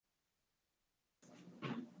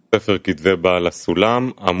ספר כתבי בעל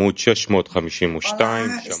הסולם, עמוד 652,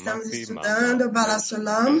 Olá, estamos estudando Baal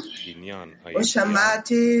HaSulam, o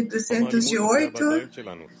Shamati 208,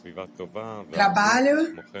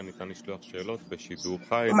 trabalho.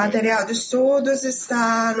 O material de estudos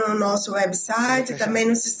está no nosso website, também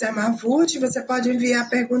no sistema AVUT. Você pode enviar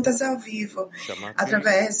perguntas ao vivo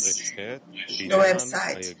através do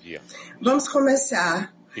website. Vamos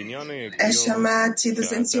começar. É Shamati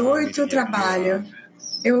 208, trabalho.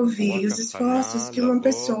 Eu vi os esforços que uma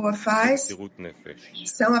pessoa faz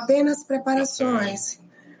são apenas preparações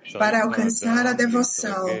para alcançar a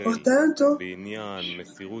devoção. Portanto,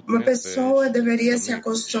 uma pessoa deveria se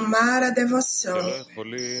acostumar à devoção,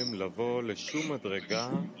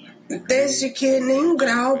 desde que nenhum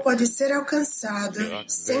grau pode ser alcançado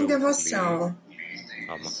sem devoção,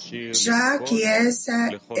 já que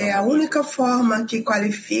essa é a única forma que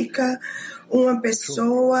qualifica uma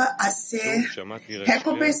pessoa a ser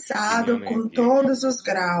recompensado com todos os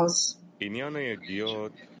graus.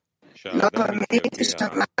 Novamente,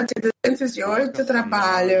 Shamati 208,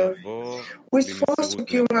 trabalho. O esforço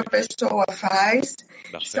que uma pessoa faz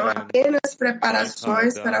são apenas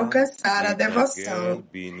preparações para alcançar a devoção.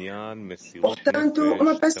 Portanto,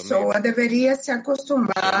 uma pessoa deveria se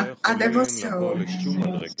acostumar à devoção,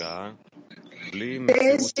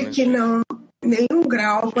 desde que nenhum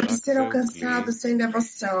grau pode ser alcançado sem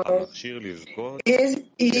devoção.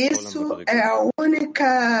 E isso é a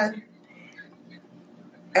única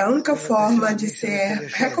forma de ser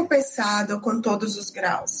recompensado com todos os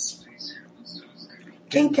graus.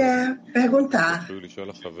 Quem quer perguntar?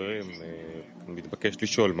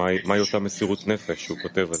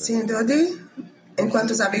 Sim, Dodi?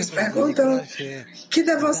 Enquanto os amigos perguntam, que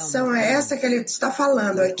devoção é essa que ele está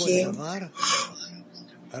falando aqui?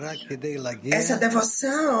 Essa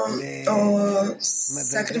devoção, o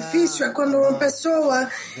sacrifício, é quando uma pessoa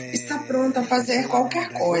está pronta a fazer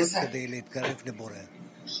qualquer coisa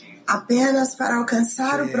apenas para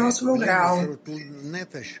alcançar o próximo grau.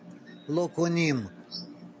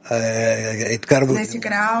 Nesse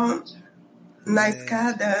grau, na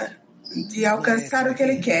escada de alcançar o que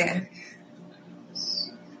ele quer.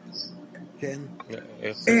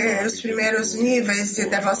 Os primeiros níveis de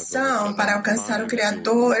devoção para alcançar o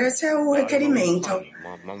Criador, esse é o requerimento.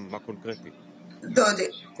 Dodi,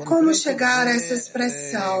 como chegar a essa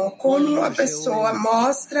expressão? Como a pessoa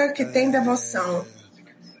mostra que tem devoção?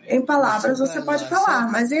 Em palavras você pode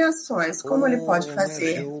falar, mas em ações, como ele pode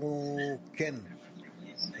fazer?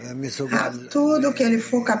 Tudo o que ele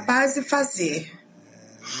for capaz de fazer.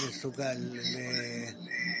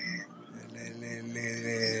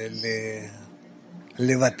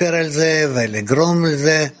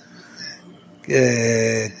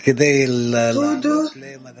 Tudo.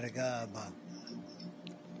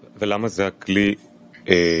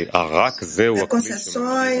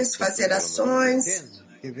 Concessões, fazer ações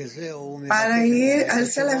para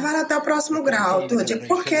se elevar até o próximo grau.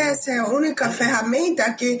 Porque essa é a única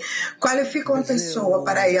ferramenta que qualifica uma pessoa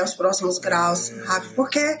para ir aos próximos graus.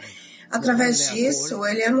 Porque através disso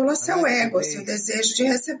ele anula seu ego, seu desejo de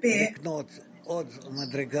receber.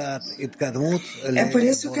 É por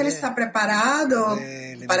isso que ele está preparado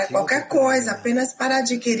para qualquer coisa, apenas para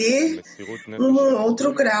adquirir um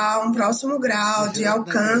outro grau, um próximo grau de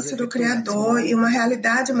alcance do Criador e uma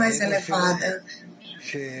realidade mais elevada.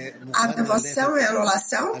 A devoção é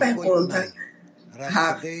anulação? Pergunta.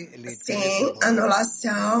 Sim,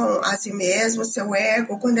 anulação a si mesmo, seu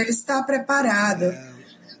ego, quando ele está preparado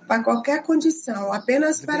para qualquer condição,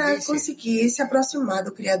 apenas para conseguir se aproximar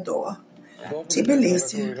do Criador.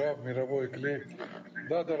 Tbilisi.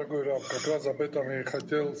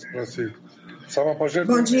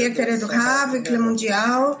 Bom dia, querido Rav, Clima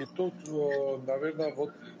Mundial.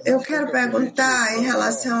 Eu quero perguntar em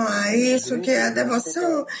relação a isso, que a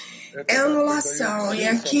devoção é anulação. E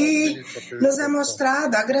aqui nos é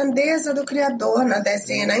mostrado a grandeza do Criador na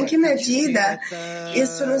dezena. Em que medida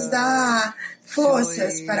isso nos dá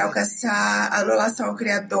forças para alcançar a anulação ao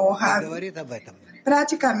Criador, Rav?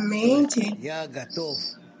 Praticamente,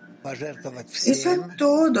 isso é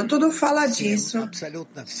tudo fala disso.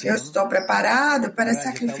 Eu estou preparado para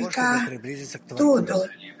sacrificar tudo,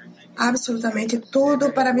 absolutamente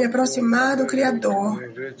tudo, para me aproximar do Criador.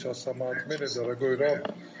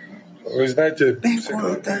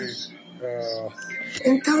 Pergunta.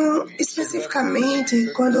 Então,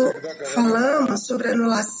 especificamente, quando falamos sobre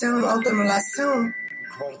anulação, autoanulação,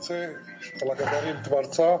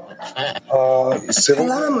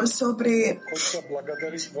 falamos sobre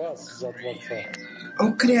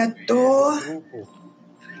o Criador,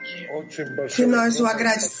 que nós o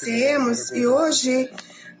agradecemos, e hoje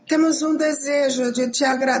Temos um desejo de te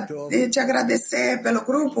agradecer pelo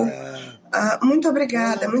grupo. Muito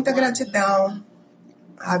obrigada, muita gratidão.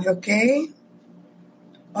 Ok?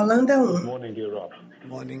 Holanda 1.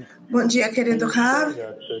 Bom dia, querido Rav.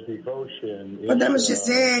 Podemos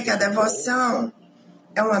dizer que a devoção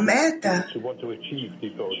é uma meta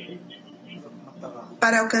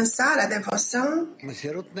para alcançar a devoção?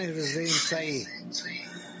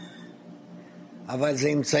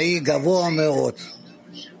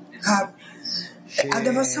 A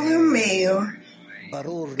devoção é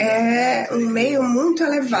um meio muito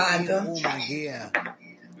elevado.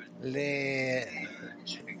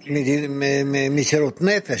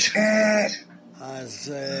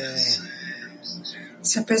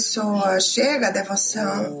 Se a pessoa chega à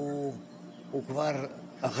devoção,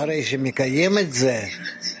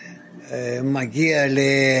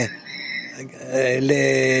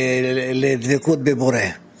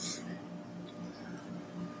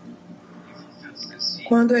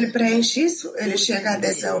 quando ele preenche isso, ele chega à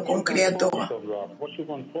adesão com o Criador.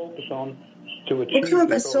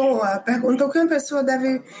 Perguntou o que uma pessoa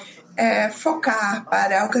deve focar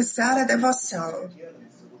para alcançar a devoção.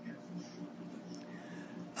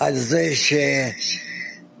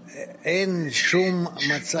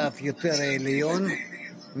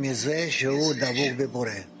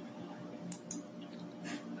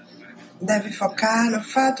 Deve focar no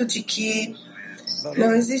fato de que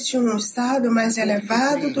não existe um estado mais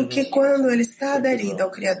elevado do que quando ele está aderido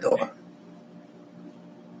ao Criador.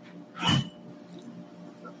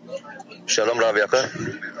 Shalom Rav Yakar.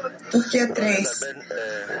 Turquia 3.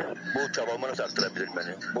 Bu çabamı nasıl arttırabilir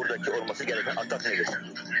beni? Buradaki olması gereken atak nedir?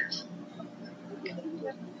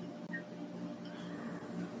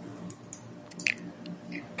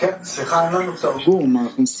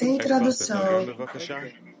 Sem tradução.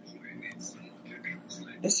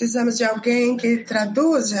 Precisamos de alguém que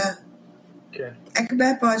traduza.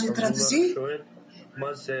 Ekber pode traduzir?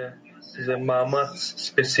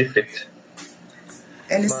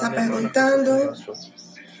 Ele está perguntando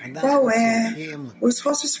qual é o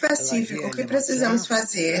esforço específico que precisamos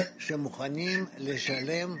fazer.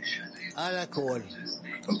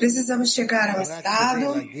 Precisamos chegar a um estado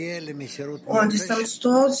onde estamos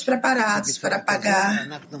todos preparados para pagar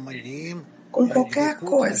com qualquer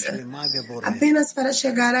coisa, apenas para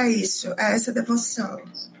chegar a isso, a essa devoção.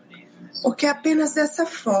 Porque apenas dessa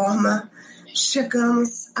forma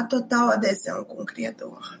chegamos à total adesão com o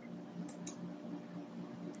Criador.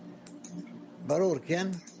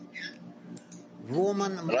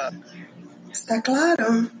 Está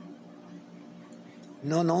claro?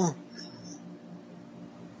 Não.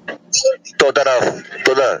 Toda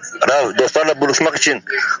Rav, dostlarla buluşmak için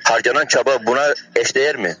harcanan çaba buna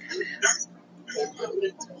eşdeğer mi?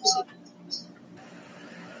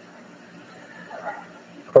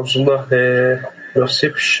 Abdullah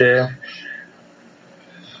יוסיף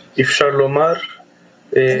שאפשר לומר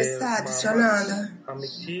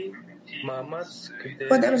אמיתי מאמץ כדי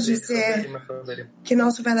Podemos dizer que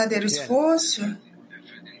nosso verdadeiro esforço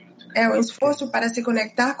é um esforço para se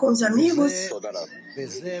conectar com os amigos?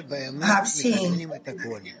 Sim.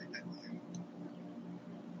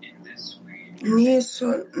 Nisso,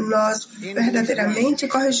 nós verdadeiramente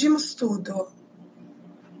corrigimos tudo.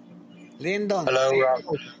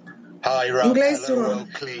 Inglês 1.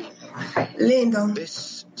 Lyndon.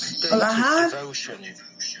 Olá, Rav.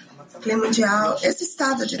 Clima mundial. Esse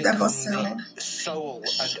estado de devoção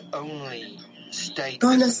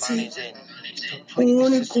torna-se o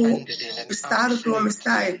único estado que o homem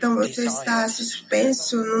está. Então você está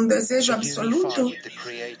suspenso num desejo absoluto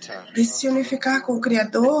de se unificar com o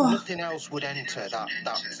Criador.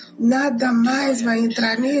 Nada mais vai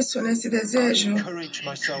entrar nesse desejo.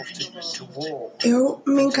 Eu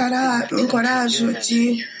me encorajo de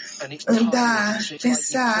andar,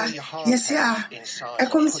 pensar e ansiar. É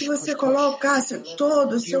como se você colocasse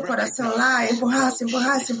todo o seu coração lá, empurrasse.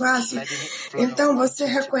 Então você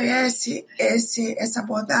reconhece essa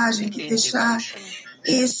abordagem que deixar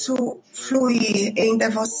isso fluir em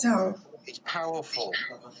devoção.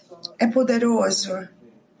 É poderoso.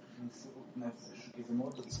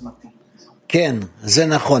 כן, זה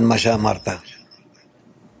נכון מה שאמרת.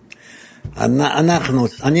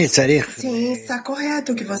 Sim, está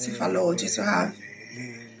correto o que você falou, disse o Rav.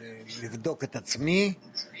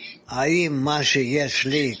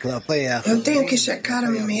 Eu tenho que checar a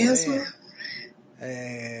mim mesmo.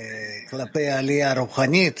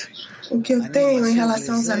 O que eu tenho em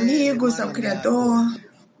relação aos amigos, ao Criador,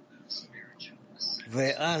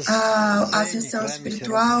 à ascensão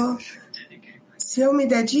espiritual. Se eu me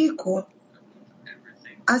dedico,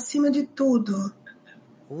 acima de tudo,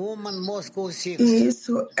 E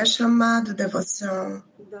isso é chamado devoção.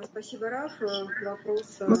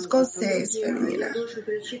 Moscou 6, feminina.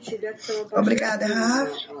 Obrigada, Rav.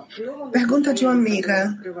 Pergunta de uma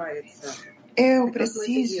amiga. Eu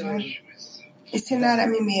preciso ensinar a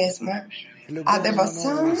mim mesma a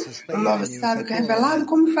devoção, um novo estado que é revelado.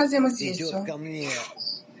 Como fazemos isso?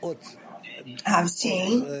 Ah,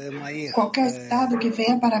 sim. Qualquer estado que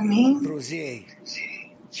venha para mim,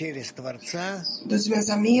 dos meus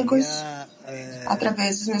amigos,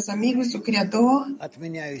 através dos meus amigos, do Criador,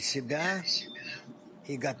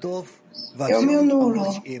 eu me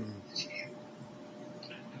anulo.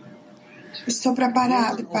 Estou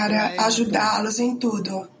preparado para ajudá-los em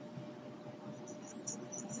tudo.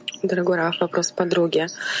 Дорогой Раф, вопрос подруги.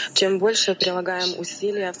 Чем больше прилагаем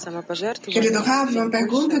усилия в самопожертвовании, Querido Rav, uma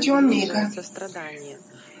pergunta de uma amiga.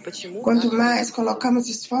 Quanto mais colocamos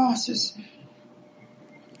esforços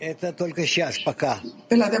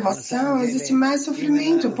pela devoção, existe mais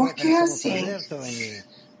sofrimento. Por que é assim?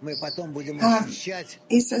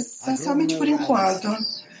 Isso é somente por enquanto.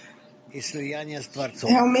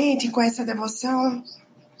 Realmente, com essa devoção,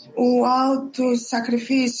 o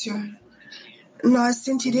auto-sacrifício, nós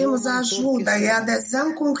sentiremos a ajuda e a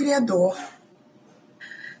adesão com o Criador.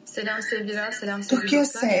 Turquia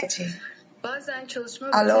 7.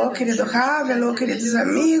 Alô, querido Rav, alô, queridos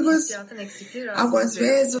amigos. Algumas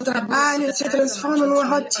vezes o trabalho se transforma numa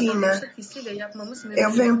rotina. Eu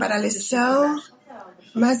venho para a lição,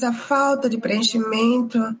 mas a falta de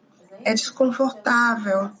preenchimento é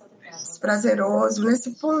desconfortável, desprazeroso. Nesse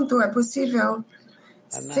ponto, é possível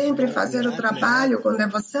sempre fazer o trabalho com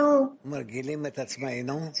devoção?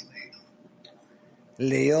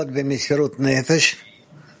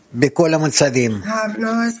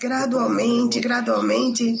 Nós gradualmente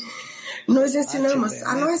nos ensinamos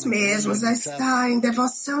a nós mesmos a estar em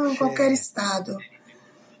devoção em qualquer estado,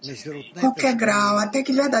 qualquer grau, até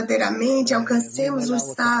que verdadeiramente alcancemos um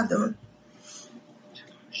estado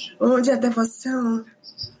onde a devoção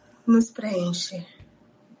nos preenche.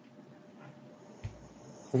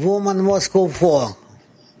 Woman Moscow 4.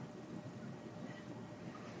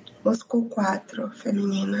 Moscou 4,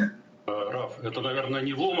 feminina. Раф, это, наверное,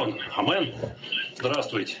 не woman, а man.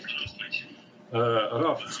 Здравствуйте.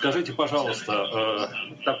 Раф, скажите, пожалуйста,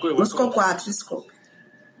 такой вопрос. Moscou 4, desculpe.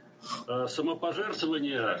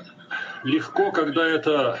 Самопожертвование легко, когда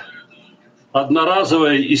это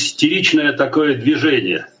одноразовое истеричное такое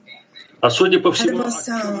движение. А судя по всему, о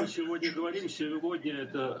чем мы сегодня говорим, сегодня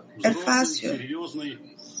это взрослый, серьезный,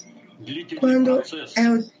 quando é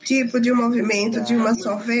o tipo de movimento de uma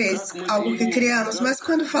só vez, algo que criamos, mas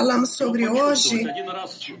quando falamos sobre hoje,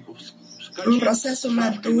 um processo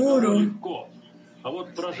maduro,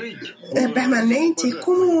 é permanente,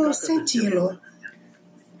 como senti-lo?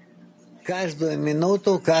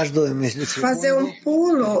 Fazer um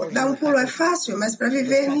pulo, dar um pulo é fácil, mas para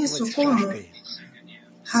viver nisso, como?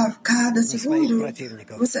 Cada segundo,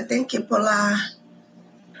 você tem que pular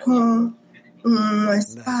com uma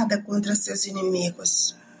espada contra seus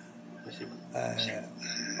inimigos.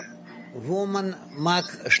 Woman Mac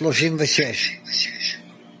 36.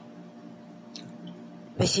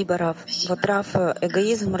 Спасибо, Раф. Вот, Раф,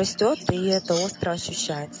 эгоизм растет, и это остро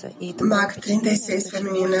ощущается. Mac 36,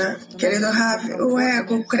 feminina. Querido Rav, o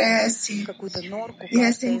ego cresce e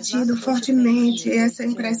é sentido fortemente essa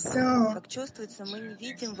impressão.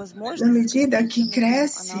 Na medida que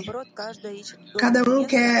cresce, cada um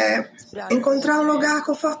quer encontrar um lugar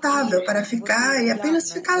confortável para ficar e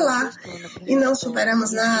apenas ficar lá. E não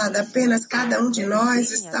superamos nada, apenas cada um de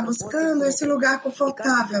nós está buscando esse lugar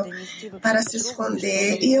confortável para se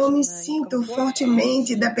esconder. E eu me sinto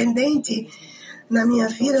fortemente dependente na minha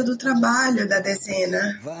vida do trabalho da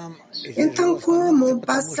dezena. Então, como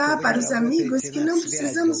passar para os amigos que não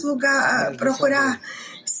precisamos procurar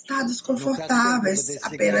estados confortáveis,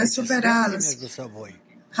 apenas superá-los?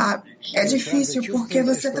 É difícil porque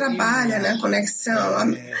você trabalha na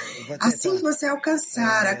conexão. Assim que você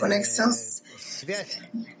alcançar a conexão,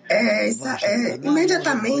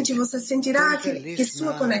 imediatamente você sentirá que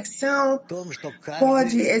sua conexão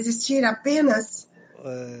pode existir apenas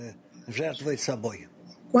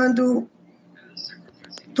quando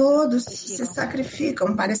todos se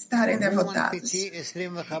sacrificam para estarem devotados.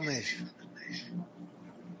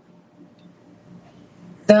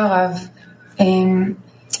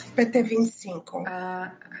 PT 25.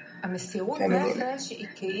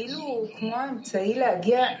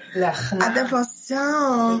 A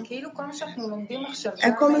devoção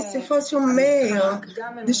é como se fosse um meio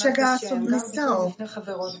de chegar à submissão,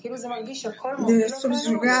 de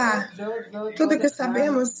subjugar. Tudo que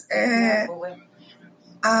sabemos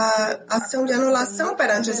a ação de anulação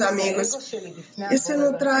perante os amigos. Isso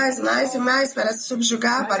nos traz mais e mais para se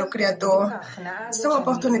subjugar para o Criador. São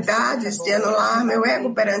oportunidades de anular meu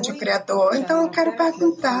ego perante o Criador. Então eu quero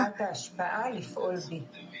perguntar,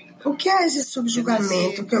 o que é esse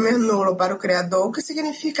subjugamento que eu me anulo para o Criador? O que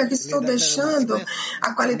significa que estou deixando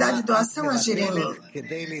a qualidade de doação agir em mim?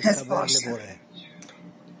 Resposta.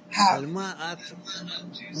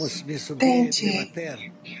 Tente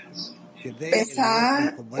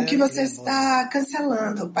pensar o que você está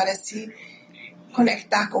cancelando para se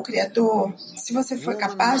conectar com o Criador. Se você for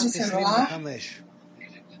capaz de se anular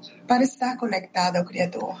para estar conectado ao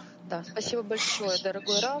Criador. Да, спасибо большое,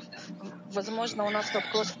 дорогой Рав. Возможно, у нас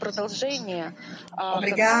вопрос в продолжение.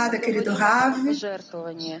 Obrigada, querido Rav.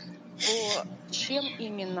 Чем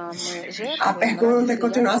именно мы жертвуем? A pergunta é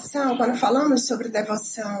continuação, quando falamos sobre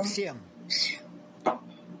devoção.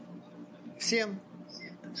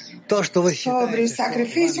 Sobre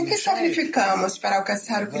sacrifício, o que sacrificamos para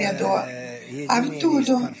alcançar o Criador?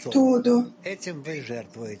 Tudo.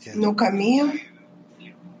 No caminho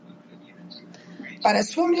para a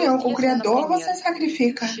sua união com o Criador, você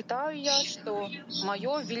sacrifica.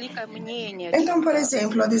 Então, por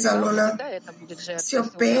exemplo, diz a aluna, se eu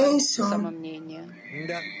penso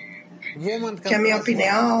que a minha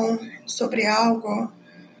opinião sobre algo,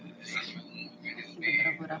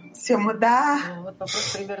 se eu mudar,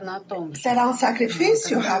 será um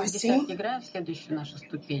sacrifício, Rav? Sim.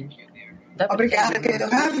 Obrigada, querido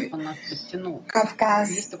Rav.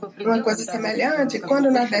 Kafkas, uma coisa semelhante, quando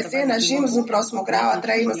na dezena agimos no próximo grau,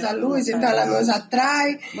 atraímos a luz, então ela nos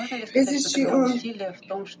atrai. Existe um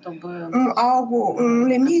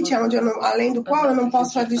limite onde além do qual eu não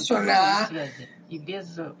posso adicionar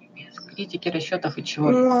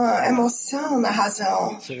uma emoção na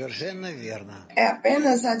razão. É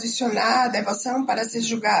apenas adicionar a devoção para se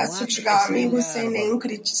subjugar o amigo sem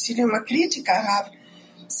nenhuma crítica, Rav.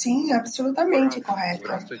 Sim, absolutamente correto.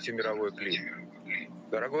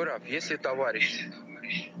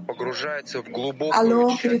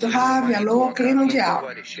 Alô, querido Rav, alô, Clã Mundial.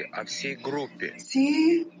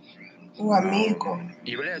 Se o amigo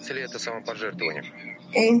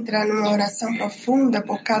entra numa oração profunda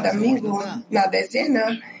por cada amigo na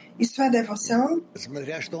dezena, isso é devoção?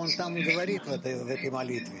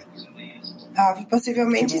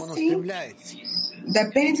 Possivelmente sim.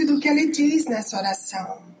 Depende do que ele diz nessa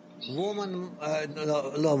oração.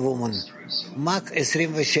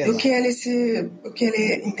 Do que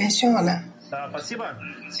ele intenciona. Спасибо.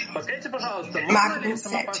 Подскажите, пожалуйста, можно ли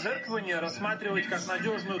самопожертвование рассматривать как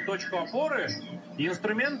надежную точку опоры и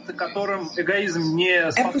инструмент, которым эгоизм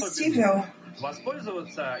не способен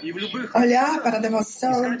воспользоваться, и в любых olhar para a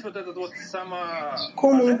devoção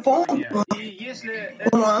como um ponto,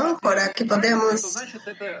 uma âncora que podemos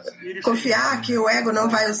confiar que o ego não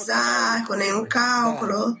vai usar com nenhum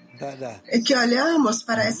cálculo, e que olhamos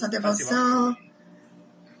para essa devoção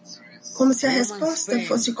como se a resposta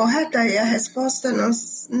fosse correta e a resposta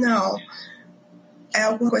não. É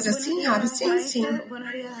alguma coisa assim, Rav? Sim.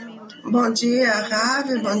 Bom dia, Rav.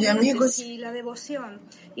 Bom dia, amigos.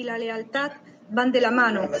 Van de la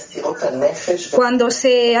mano. Cuando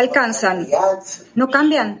se alcanzan, ¿no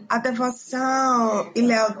cambian? A devoção e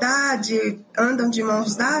lealdade andam de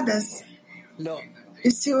mãos dadas? E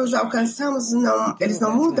se os alcançamos, eles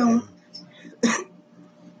não mudam?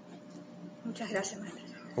 Muchas gracias, madre.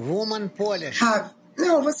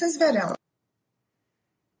 Não, vocês verão.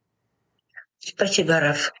 Спасибо,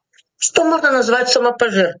 Раф. Что можно назвать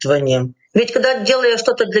самопожертвованием? Ведь когда делаешь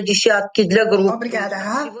что-то для десятки, для группы, Obrigada,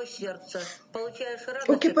 Rav.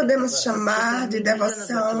 O que podemos chamar de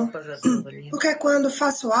devoção? Porque quando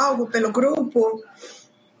faço algo pelo grupo,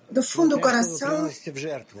 do fundo do coração,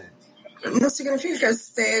 não significa que eu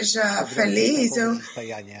esteja feliz.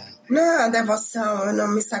 Não é devoção, eu não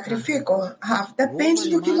me sacrifico. Rav, depende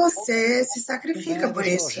do que você se sacrifica por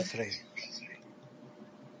isso.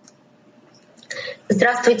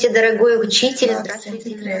 Здравствуйте, дорогой учитель.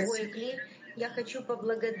 Здравствуйте, дорогой Кли. Я хочу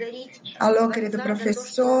поблагодарить. Alô, querido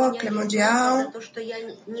professor, Clã Mundial.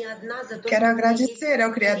 Quero agradecer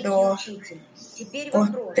ao Criador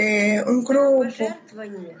por ter um grupo,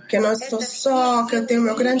 que eu não estou só, que eu tenho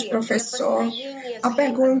meu grande professor. A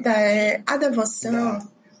pergunta é, a devoção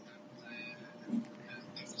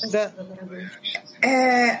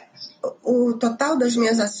é o total das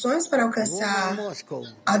minhas ações para alcançar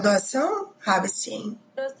a doação? Rabi, sim.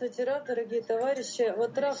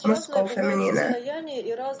 Moscou feminina.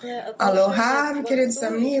 Alô, Rabi, queridos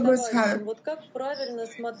amigos. Rabi.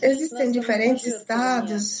 Existem diferentes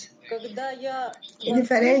estados em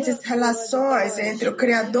diferentes relações entre o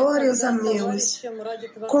Criador e os amigos.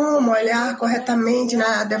 Como olhar corretamente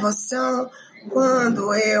na devoção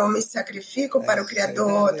quando eu me sacrifico para o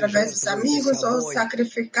Criador através dos amigos ou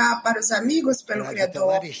sacrificar para os amigos pelo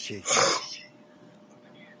Criador?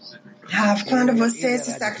 Quando você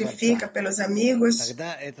se sacrifica pelos amigos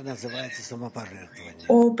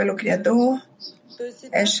ou pelo Criador,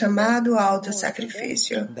 é chamado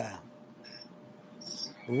autossacrifício.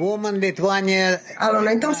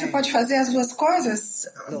 Aluna, então você pode fazer as duas coisas?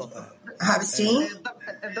 Sim.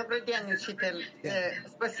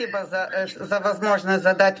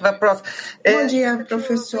 Bom dia,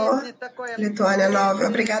 professor. Lituânia 9.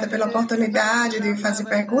 Obrigada pela oportunidade de fazer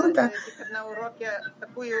pergunta.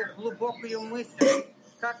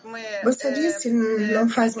 Você disse não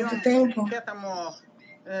faz muito tempo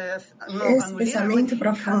esse pensamento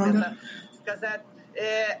profundo.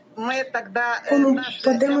 Como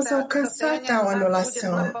podemos alcançar tal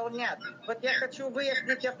anulação?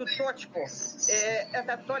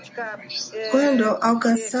 Quando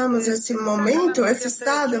alcançamos esse momento, esse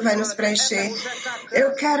estado vai nos preencher.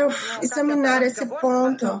 Eu quero examinar esse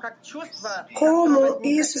ponto. Como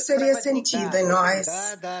isso seria sentido em nós?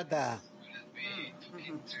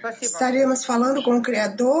 Estaríamos falando com o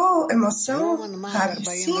Criador, emoção? Rav?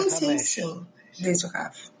 Sim, diz o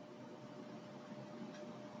Rav.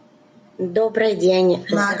 Добрый день,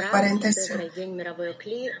 Добрый день, мировой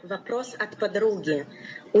Кли. Вопрос от подруги.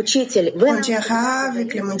 Учитель, вы Bom dia, Rav,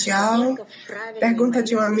 Clã Mundial. Pergunta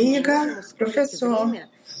de uma amiga. Professor,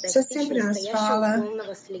 você sempre nos fala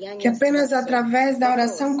que apenas através da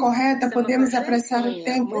oração correta podemos apressar o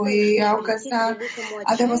tempo e alcançar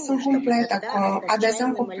a devoção completa, com a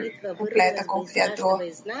adesão completa com o Criador.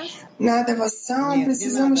 Na devoção,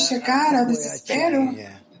 precisamos chegar ao desespero?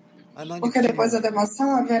 Porque depois da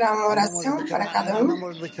devoção haverá uma oração para cada um.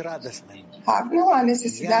 Não há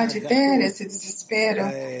necessidade de ter esse desespero.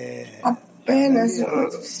 Apenas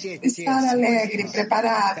estar alegre,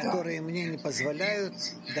 preparado.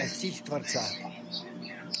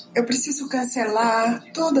 Eu preciso cancelar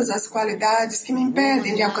todas as qualidades que me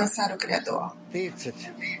impedem de alcançar o Criador.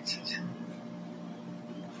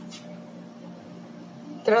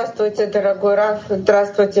 Здравствуйте, дорогой Раф.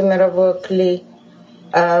 Здравствуйте, мировой Кли.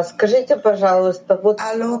 Скажите, пожалуйста, вот...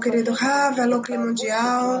 Alô, querido Rav, alô, Clã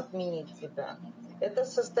Mundial. Это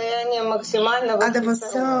состояние максимального... A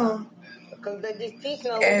devoção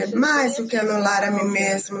é mais do que anular a mim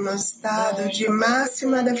mesmo no estado de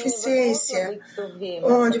máxima deficiência,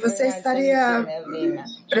 onde você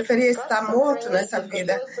preferia estar morto nessa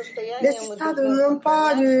vida. Nesse estado não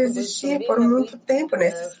pode existir por muito tempo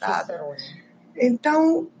nesse estado.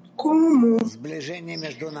 Então, como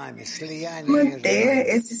manter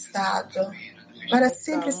esse estado para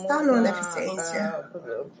sempre estar numa deficiência?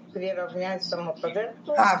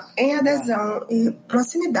 Em adesão e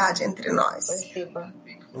proximidade entre nós.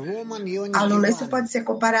 Aluna, isso pode ser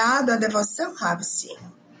comparado à devoção, Rav? Sim.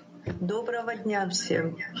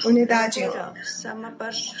 Unidade 1.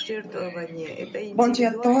 Bom dia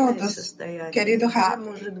a todos, querido Rav.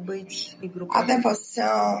 A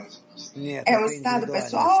devoção é um estado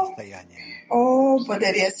pessoal ou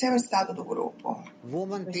poderia ser um estado do grupo?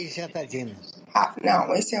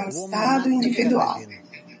 Não, esse é um estado individual.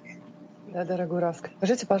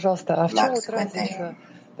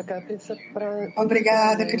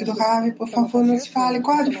 Obrigada, querido Rav. Por favor, nos fale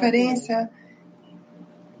qual a diferença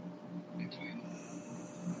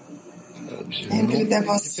entre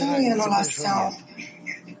devoção e anulação.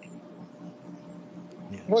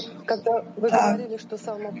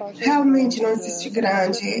 Realmente não existe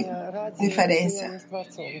grande diferença.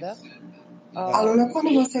 Aluna,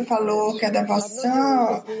 quando você falou que a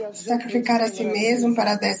devoção, sacrificar a si mesmo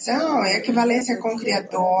para a adesão, é equivalência com o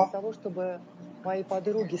Criador.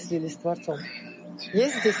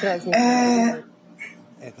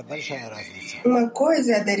 Uma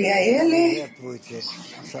coisa é aderir a Ele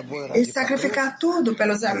e sacrificar tudo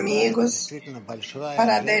pelos amigos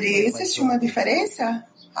para aderir. Existe uma diferença?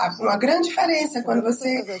 Uma grande diferença quando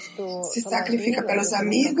você se sacrifica pelos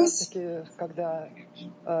amigos.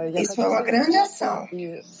 Isso é uma grande ação.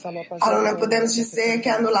 Aluna, podemos dizer que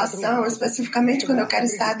a anulação, especificamente quando eu quero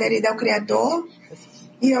estar aderida ao Criador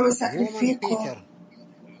e eu me sacrifico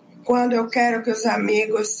quando eu quero que os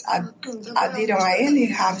amigos adiram a Ele,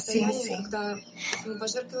 Rav? Sim.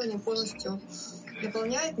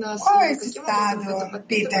 Qual é esse estado,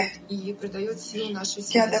 Peter,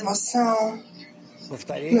 que a devoção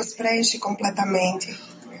nos preenche completamente?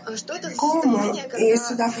 Como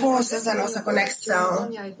isso dá forças à nossa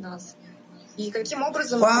conexão?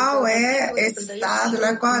 Qual é esse estado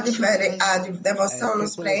na qual a devoção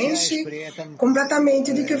nos preenche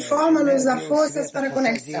completamente? De que forma nos dá forças para a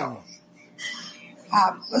conexão?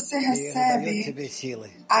 Você recebe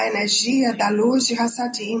a energia da luz de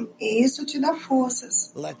Hassadim e isso te dá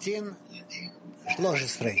forças. Latim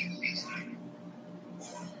 13.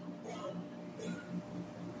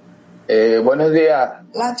 Buenos días.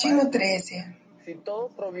 Latino 13. Si todo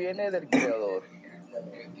proviene del Creador,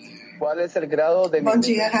 ¿cuál es el grado de mi Bom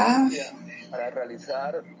dia, Rav. para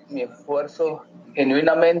realizar mi esfuerzo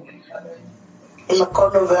genuinamente?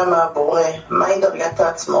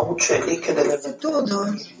 Se tudo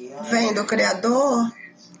vem do Criador,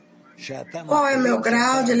 qual é meu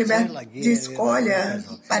grau de escolha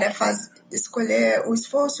para escolher o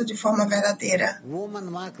esforço de forma verdadeira?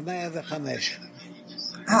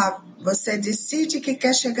 Você decide que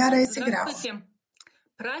quer chegar a esse grau.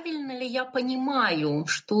 Правильно ли я понимаю,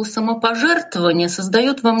 что самопожертвование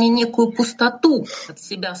создает во мне некую пустоту от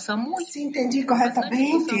себя самой? Se entendi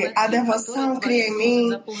corretamente, a devoção cria em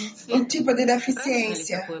mim tipo de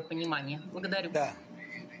deficiência.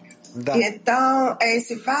 Então, é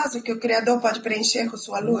esse vaso que o Criador pode preencher com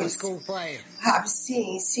sua luz?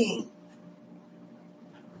 Sim, sim.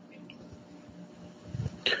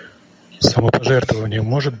 Самопожертвование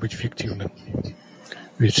может быть фиктивным?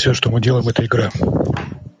 Ведь все, что мы делаем, это игра.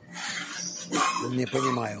 Не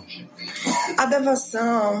понимаю. A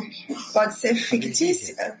devoção pode ser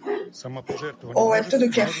fictícia? Ou é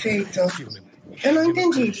tudo que é feito? Eu não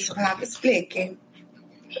entendi isso, Rav. Explique.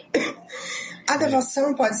 A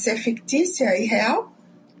devoção pode ser fictícia e real?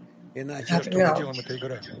 Não.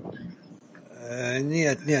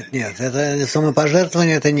 Нет. Это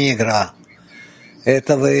самопожертвование, это не игра.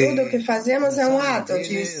 Tudo o que fazemos é um ato,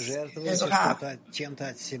 diz o Rav.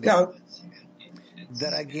 Não.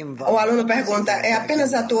 O aluno pergunta, é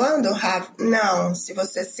apenas atuando, Rav? Não. Se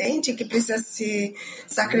você sente que precisa se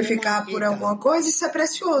sacrificar por alguma coisa, isso é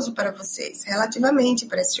precioso para vocês, relativamente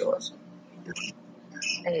precioso.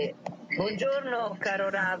 Buongiorno,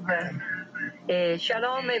 caro Rav.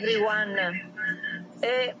 Shalom, everyone.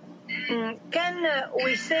 Can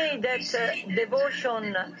we say that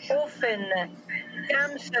devotion often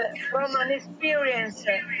comes from an experience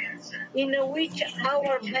in which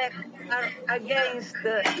our backs are against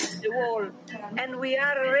the wall and we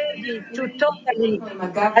are ready to totally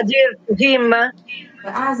adhere to him?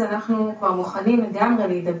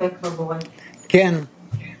 כן.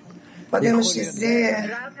 Podemos dizer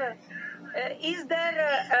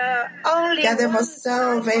que a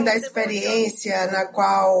devoção vem da experiência na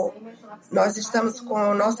qual nós estamos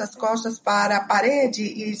com nossas costas para a parede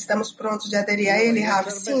e estamos prontos de aderir a ele, Rav?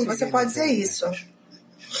 Sim, você pode dizer isso.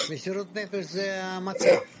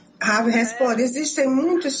 Rav responde, existem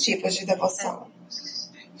muitos tipos de devoção.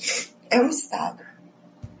 É um estado.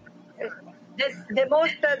 The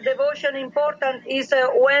most devotion important is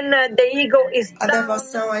when the ego is down. A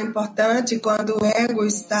devoção é importante quando o ego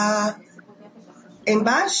está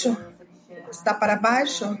embaixo? Está para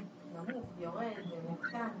baixo?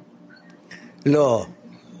 לא.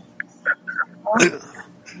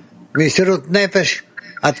 מסירות נפש,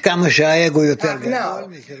 עד כמה שהאגו יותר גדול,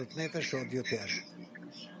 מסירות נפש עוד יותר.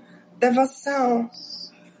 Devoção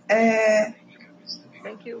é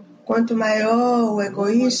quanto maior o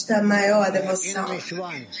egoísta, maior a devoção.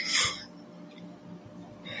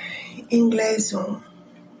 Inglês 1.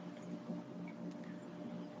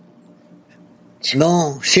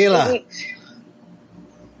 No, Sheila.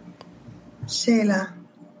 Sheila.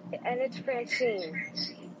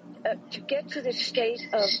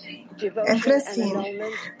 É Francine.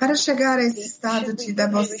 Para chegar a esse estado de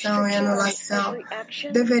devoção e anulação,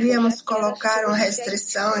 deveríamos colocar uma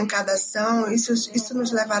restrição em cada ação? Isso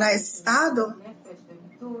nos levará a esse estado?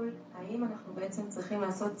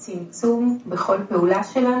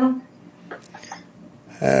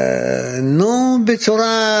 נו,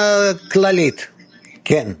 בצורה כללית,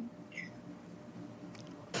 כן.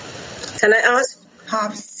 Can I ask?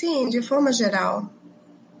 Sim, de forma geral.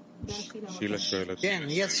 כן,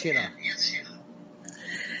 יש שאלה.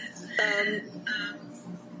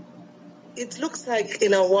 It looks like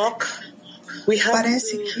in our walk we have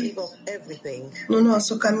Parece to que give up everything. No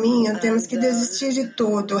nosso caminho temos que desistir de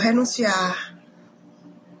tudo, renunciar.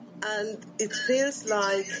 And it feels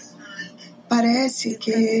like Parece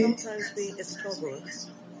que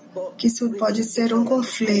isso pode ser um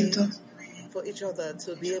conflito.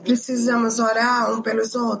 Precisamos orar um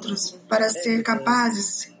pelos outros para ser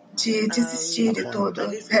capazes de desistir de tudo,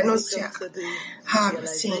 renunciar. Rav,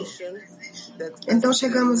 sim. Então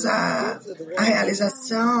chegamos à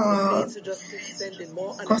realização,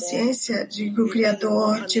 à consciência de que o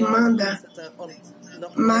Criador te manda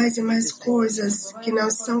mais e mais coisas que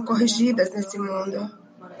não são corrigidas nesse mundo.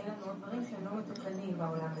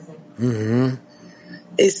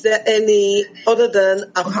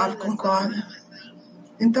 O Rav concorda.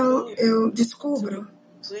 Então eu descubro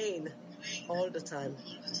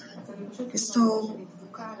que estou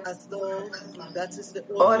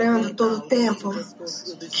orando todo o tempo,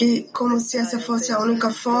 que como se essa fosse a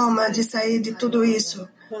única forma de sair de tudo isso.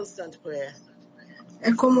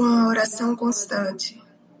 É como uma oração constante.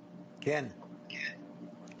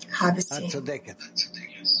 Rabi, sim.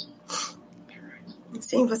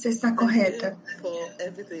 Sim, você está correta.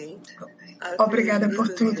 Obrigada por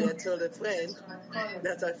tudo.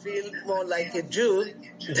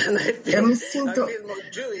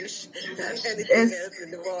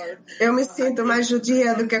 Eu me sinto mais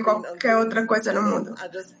judia do que qualquer outra coisa no mundo.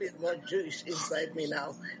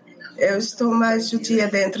 Eu estou mais judia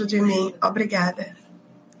dentro de mim. Obrigada.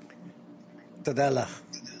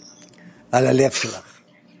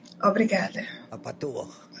 Obrigada.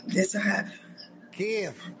 Desarrável.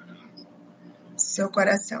 Seu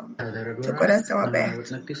coração aberto.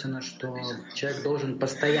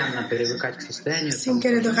 Sim,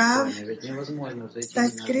 querido Rav, está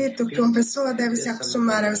escrito que uma pessoa deve se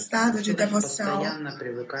acostumar ao estado de devoção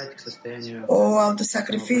ou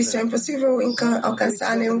autossacrifício. É impossível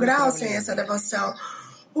alcançar nenhum grau sem essa devoção.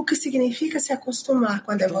 O que significa se acostumar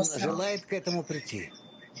com a devoção?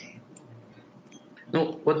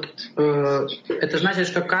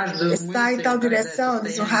 Está em tal direção,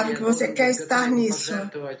 diz o Rav, que você quer estar nisso.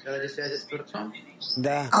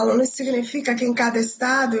 Aluno significa que em cada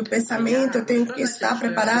estado e pensamento eu tenho que estar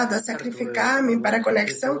preparado a sacrificar-me para a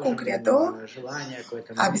conexão com o Criador?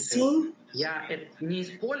 Rav, sim.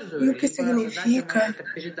 E o que significa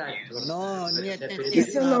que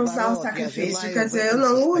se eu não usar o sacrifício, quer dizer, eu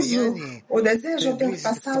não uso o desejo, eu tenho que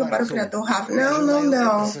passá-lo para o Criador? Rav,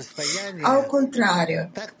 não. Ao contrário.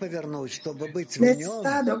 Nesse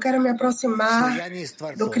estado, eu quero me aproximar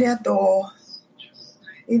do Criador.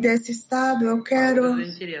 E desse estado, eu quero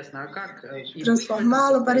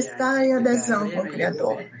transformá-lo para estar em adesão com o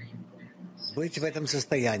Criador.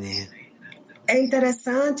 É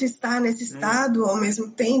interessante estar nesse estado ao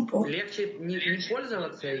mesmo tempo.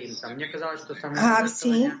 Ah,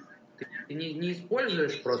 sim.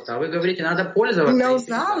 Não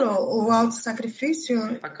usá-lo, o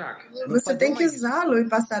autossacrifício? Você tem que usá-lo e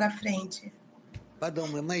passar à frente.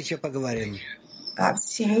 Ah,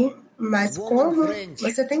 sim, mas como?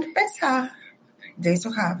 Você tem que pensar. Diz o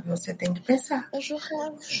Rav, você tem que pensar.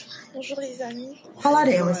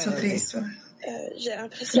 Falaremos sobre isso. J'ai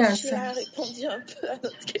l'impression que Sheila a répondu un peu à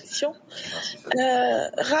notre question.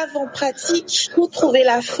 Rav, en pratique, où trouver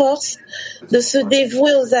la force de se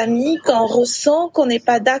dévouer aux amis quand on ressent qu'on n'est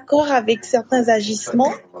pas d'accord avec certains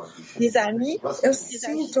agissements des amis? Eu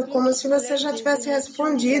sinto como se você já tivesse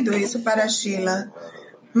respondido isso para a Sheila.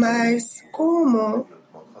 Mas como?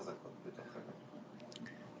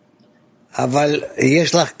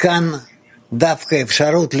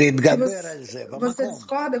 Você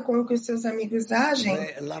discorda com o que os seus amigos agem,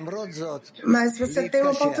 mas você tem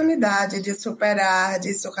uma oportunidade de superar,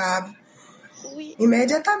 diz o Rav,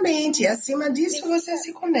 imediatamente, e acima disso você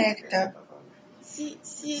se conecta. S'il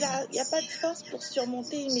n'y a pas de force pour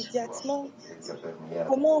surmonter immédiatement,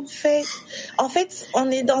 comment on fait? En fait,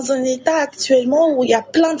 on est dans un état actuellement où il y a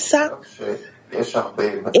plein de ça.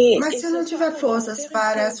 Mas se eu não tiver forças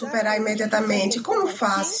para superar imediatamente, como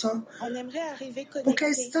faço? Porque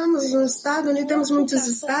estamos num estado onde temos muitos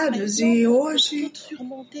estados e hoje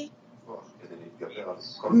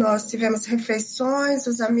nós tivemos refeições,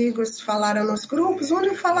 os amigos falaram nos grupos,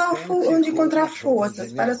 onde encontrar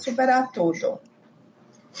forças para superar tudo.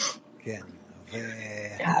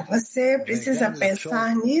 Você precisa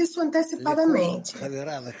pensar nisso antecipadamente.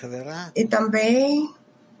 E também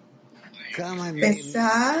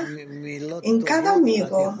pensar em cada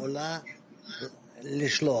amigo.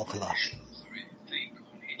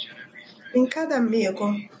 Em cada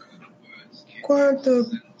amigo. Quanto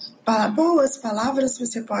boas palavras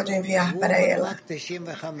você pode enviar para ela.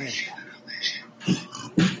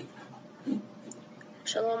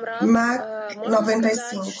 Mac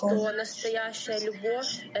 95.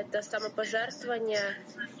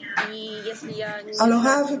 Alô,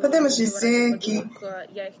 Rav, podemos dizer que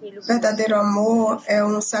verdadeiro amor é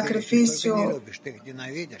um sacrifício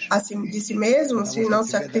assim, de si mesmo? Se não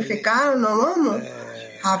sacrificar, eu não amo?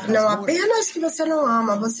 Rav, não apenas que você não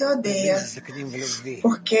ama, você odeia,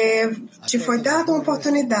 porque te foi dada uma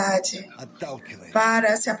oportunidade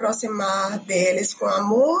para se aproximar deles com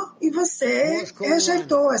amor e você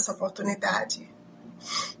rejeitou essa oportunidade.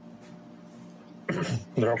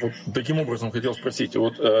 Таким образом, хотел спросить,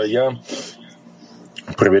 вот я,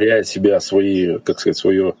 проверяя себя, свои, как сказать,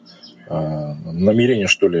 свое намерение,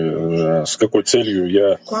 что ли, с какой целью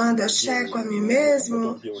я Quando eu checo a mim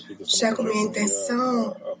mesmo, checo minha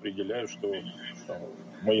intenção, определяю, что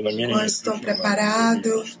мои намерения quando estou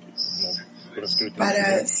preparado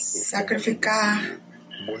para sacrificar.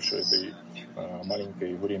 Больше этой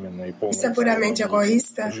маленькой временной полной Isso é puramente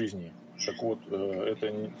egoísta? жизни. Так вот,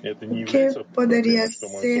 это не O que poderia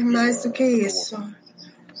ser mais do que isso?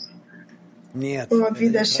 Uma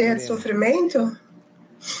vida cheia de sofrimento?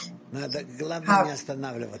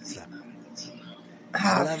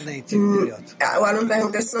 Rav, o aluno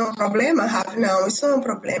pergunta, isso não é um problema? Rav, não, isso não é um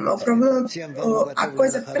problema. O problema, a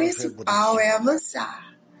coisa principal é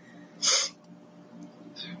avançar.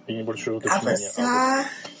 Avançar.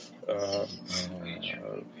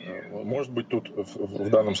 Может быть, тут в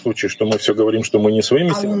данном случае, что мы все говорим, что мы не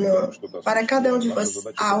своими силами, что-то. Para cada um de vocês,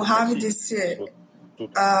 o Rav disse,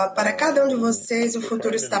 para cada um de vocês o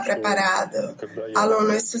futuro está preparado.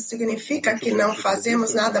 Aluno, isso significa que não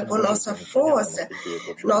fazemos nada por nossa força?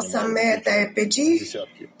 Nossa meta é pedir?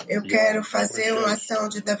 Eu quero fazer uma ação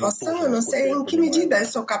de devoção, eu não sei em que medida eu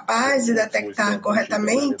sou capaz de detectar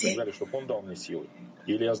corretamente.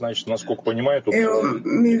 Eu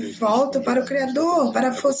me volto para o Criador, para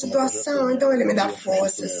a força de doação, então Ele me dá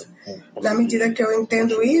forças. Na medida que eu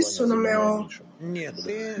entendo isso no meu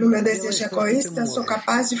desejo egoísta, sou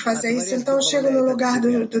capaz de fazer isso, então eu chego no lugar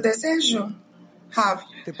do desejo? Rav,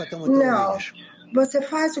 não. Você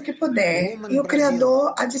faz o que puder e o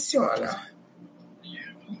Criador adiciona.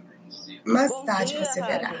 Mais tarde você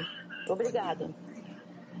verá. Obrigada.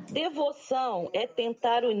 Devoção é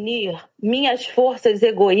tentar unir minhas forças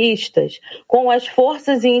egoístas com as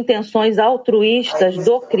forças e intenções altruístas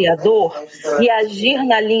do Criador e agir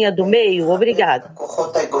na linha do meio? Obrigada.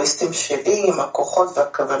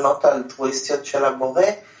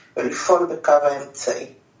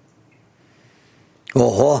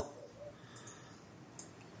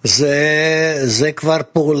 זה כבר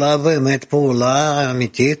פעולה, באמת פעולה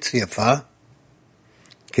אמיתית, יפה.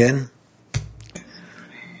 כן?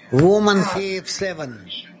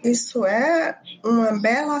 Isso é uma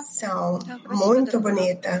bela ação, muito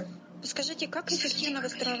bonita. Скажите, как эффективно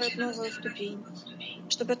выстраивать новую ступень,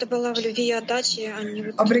 чтобы это было в любви и отдаче, а не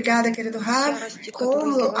в Obrigada, querido Rav.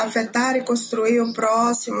 Como afetar e construir o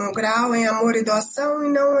próximo grau em amor e doação e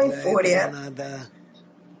não em fúria.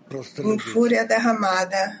 Em fúria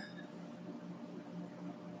derramada.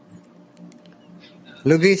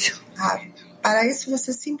 Para isso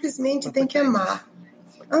você simplesmente tem que amar.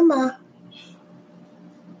 Amar.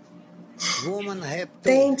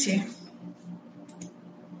 Tente.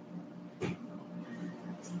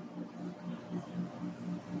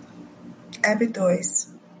 Eb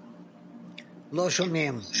 2. Não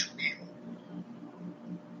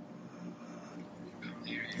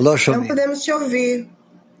podemos te ouvir.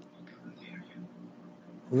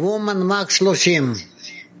 Woman Max 30.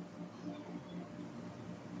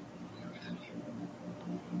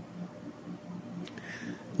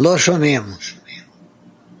 לא שומעים.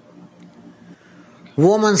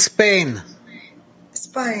 Woman Spain.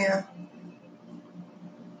 Espanha.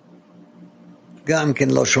 גם כן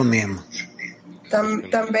לא שומעים.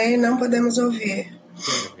 Também não podemos ouvir.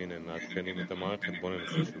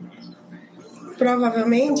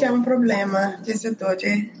 Provavelmente é um problema, disse o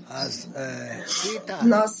Dodi.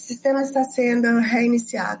 Nosso sistema está sendo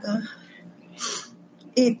reiniciado.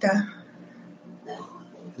 Ita.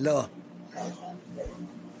 Não.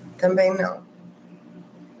 Também não.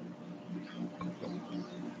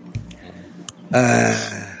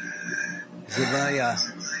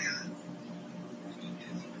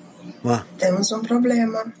 Temos um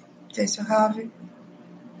problema, disse o Ravi.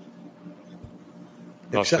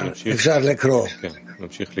 אפשר לקרוא.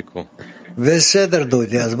 בסדר,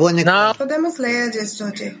 דודי, אז בוא נקרא. Podemos ler, disse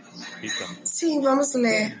Dodi. Sim, vamos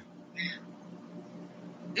ler.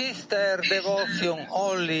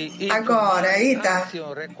 Agora, Ita.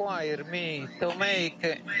 Require me to make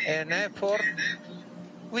an effort.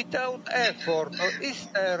 Without effort, is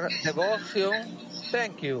there devotion?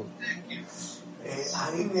 Thank you.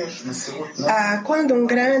 Quando um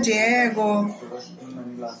grande ego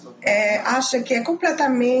acha que é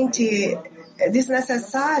completamente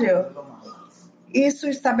desnecessário, isso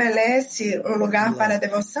estabelece um lugar para a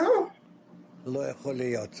devoção?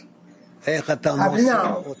 Rav,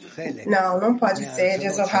 não pode ser,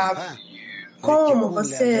 diz o Rav. Como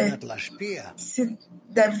você se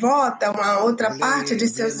devota a uma outra parte de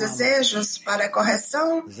seus desejos para a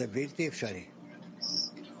correção?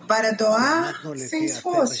 Para doar sem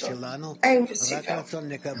esforço. É impossível.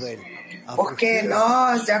 Porque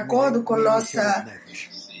nós, de acordo com nossa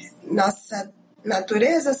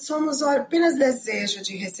natureza, somos apenas desejo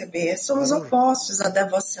de receber. Somos opostos à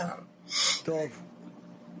devoção.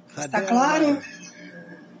 Está claro?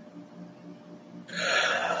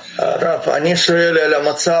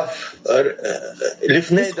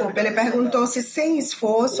 Desculpa, ele perguntou se sem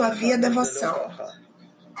esforço havia devoção.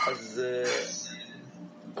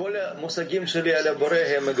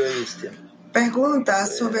 Pergunta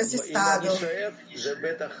sobre esse estado.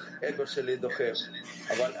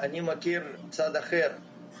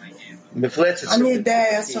 A minha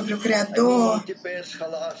ideia sobre o Criador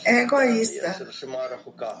é egoísta.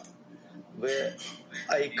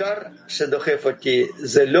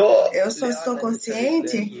 Eu só estou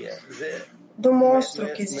consciente do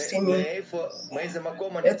monstro que existe em mim.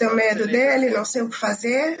 Eu tenho medo dele, não sei o que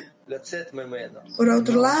fazer. Por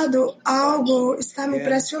outro lado, algo está me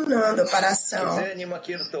pressionando para a ação.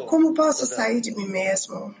 Como posso sair de mim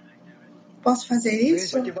mesmo? Posso fazer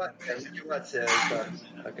isso?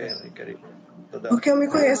 Porque eu me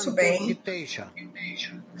conheço bem.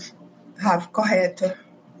 Rav, correto.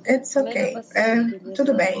 It's okay.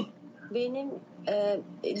 Tudo bem.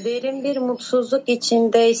 Derin bir mutsuzluk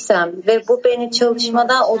içindeysem ve bu beni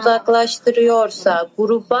çalışmadan uzaklaştırıyorsa,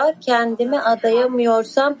 gruba kendimi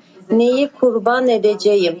adayamıyorsam neyi kurban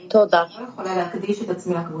edeceğim? Toda.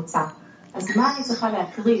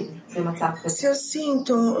 Se eu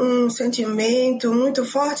sinto sentimento muito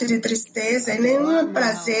forte de tristeza e nenhum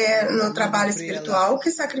prazer no trabalho espiritual, o que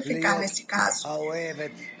sacrificar nesse caso?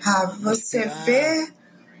 Você vê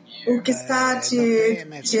o que está te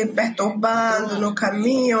perturbando no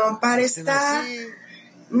caminho para estar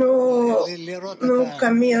no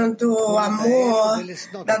caminho do amor,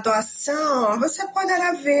 da doação, você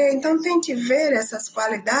poderá ver. Então, tente ver essas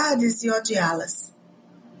qualidades e odiá-las.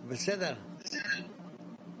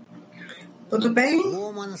 Tudo bem?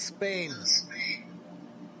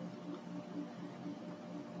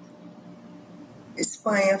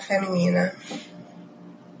 Espanha feminina.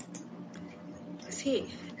 Sí.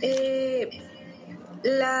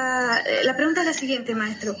 La pregunta es la siguiente,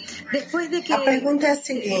 maestro. A pergunta é a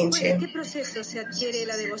seguinte. ¿De qué proceso se adquiere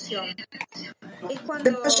la devoción?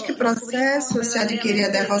 Depois de que processo se adquire a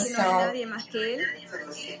devoção?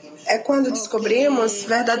 É quando descobrimos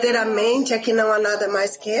verdadeiramente que não há nada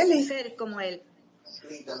mais que Ele?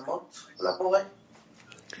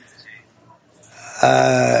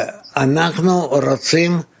 אנחנו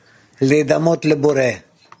רוצים להידמות לבורא,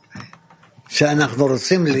 שאנחנו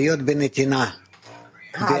רוצים להיות בנתינה.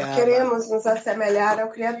 Queremos nos assemelhar ao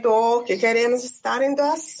Criador, que queremos estar em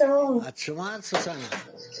doação,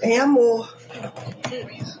 em amor.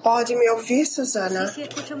 Pode me ouvir, Susana? Sí,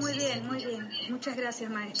 escucho muy bien, muy bien. Muchas gracias,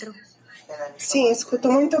 maestro. Sim,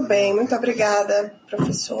 escuto muito bem. Muito obrigada,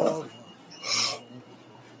 professor.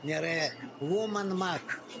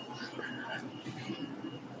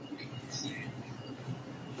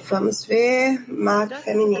 Vamos ver, mag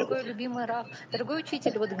feminino. Дорогой любимый Рав, дорогой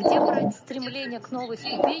учитель, вот где брать стремление к новой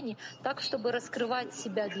ступени, так, чтобы раскрывать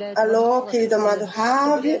себя для этого? Alô, querido amado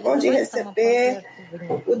Rav, onde receber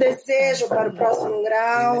o desejo para o próximo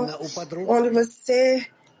grau, onde você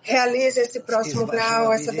realiza esse próximo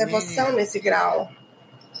grau, essa devoção nesse grau.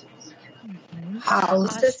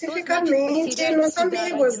 Especificamente nos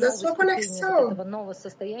amigos, da sua conexão.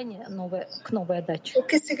 O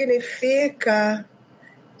que significa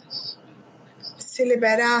se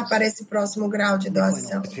liberar para esse próximo grau de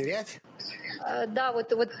doação? Да, вот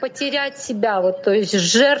потерять себя, вот, то есть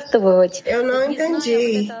жертвовать. Eu não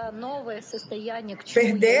entendi. Это новое состояние, к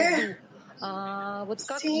чему Perder?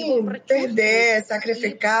 Sim, perder,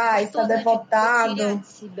 sacrificar, estar devotado.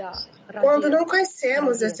 Quando não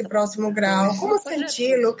conhecemos esse próximo grau, como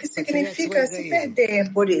senti-lo? O que significa se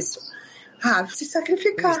perder por isso? Se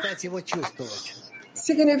sacrificar.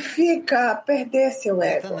 Significa perder seu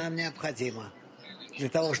ego.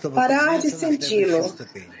 Parar de senti-lo.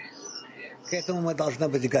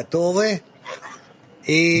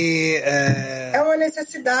 É uma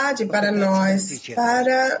necessidade para nós,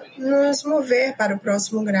 para nos mover para o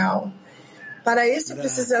próximo grau. Para isso,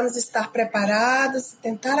 precisamos estar preparados e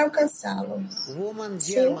tentar alcançá-lo.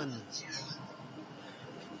 Sim.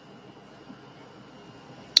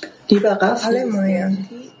 Lieber Rav, Alemanha.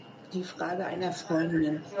 Die Frage einer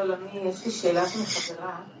Freundin.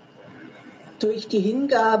 Durch die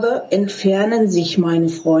Hingabe entfernen sich meine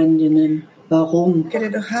Freundinnen. Warum?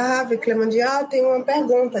 Querido Ravi, Clemundial, tem uma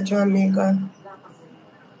pergunta de uma amiga.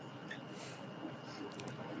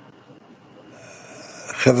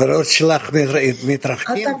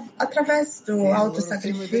 Através do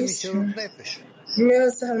autossacrifício,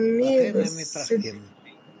 meus amigos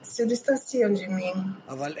se distanciam de mim.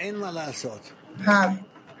 Ravi,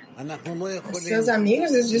 seus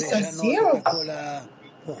amigos se distanciam?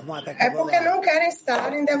 É porque não querem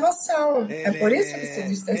estar em devoção. É por isso que se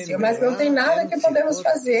distanciam. Mas não tem nada que podemos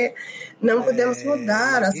fazer. Não podemos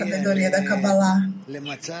mudar a sabedoria da Kabbalah.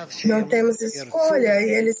 Não temos escolha.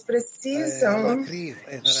 E eles precisam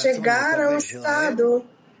chegar a um estado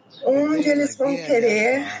onde eles vão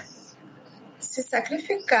querer se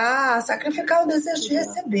sacrificar o desejo de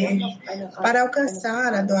receber para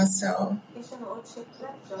alcançar a doação.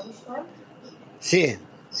 Sim.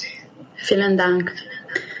 Vielen Dank.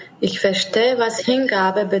 Ich verstehe, was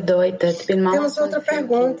Hingabe bedeutet. Temos outra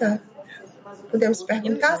pergunta. Podemos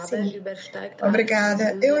perguntar, sim?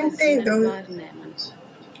 Obrigada. Eu entendo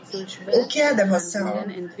o que é devoção.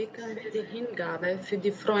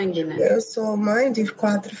 Eu sou mãe de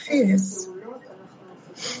 4 filhos.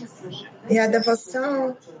 E a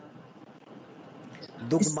devoção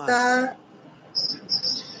está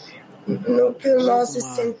no que os nossos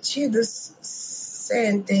sentidos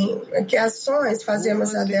sentem, que ações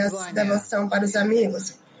fazemos a devoção para os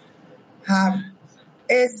amigos.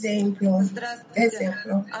 Exemplo.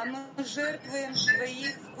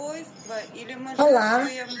 Olá.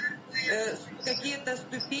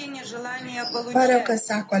 Para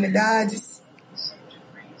alcançar qualidades,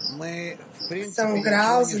 são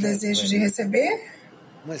graus do desejo de receber?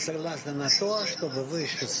 Na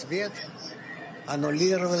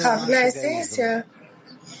essência,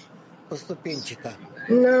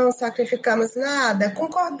 não sacrificamos nada,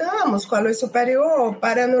 concordamos com a luz superior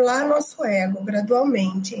para anular nosso ego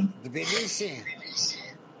gradualmente.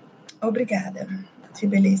 Obrigada.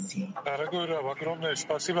 Tbilisi.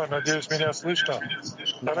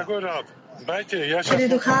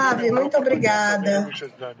 Querido Ravi, muito obrigada.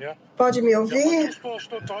 Pode me ouvir?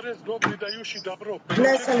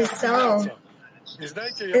 Nessa lição,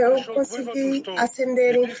 eu consegui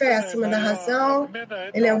ascender em fé acima da razão.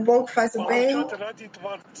 Ele é o bom que faz o bem.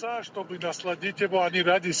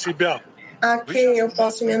 A quem eu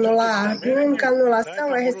posso me anular? Minha única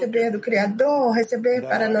anulação é receber do Criador, receber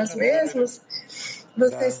para nós mesmos.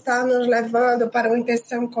 Você está nos levando para uma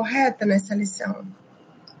intenção correta nessa lição.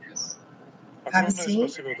 Sabe sim?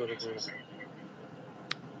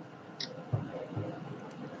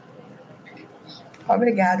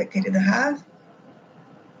 Obrigada, querido Rav.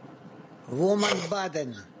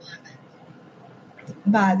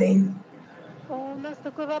 Baden. У нас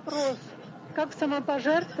такой вопрос. Как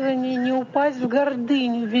самопожертвование не упасть в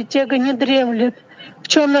гордыню? Ведь эго не дремлет. В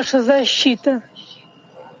чем наша защита?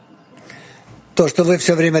 То, что вы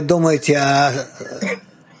все время думаете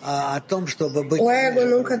о том, чтобы быть... O ego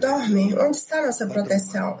nunca dorme. Onde está nossa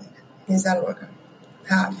proteção, diz a aluna?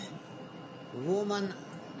 Rav.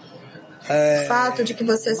 O fato de que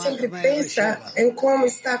você sempre pensa em como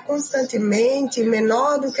está constantemente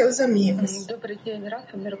menor do que os amigos.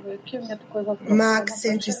 Max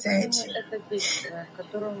 107.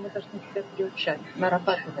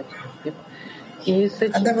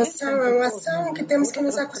 A devoção é uma ação que temos que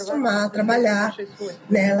nos acostumar a trabalhar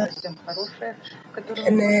nela.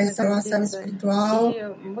 Nessa ação espiritual,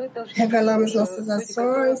 revelamos nossas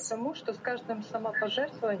ações.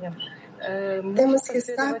 Temos que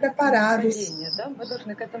estar preparados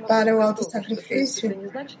para o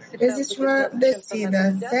autossacrifício. Existe uma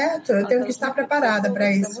descida, certo? Eu tenho que estar preparada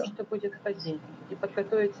para isso.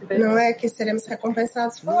 Não é que seremos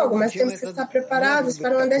recompensados fogo, mas temos que estar preparados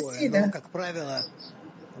para uma descida.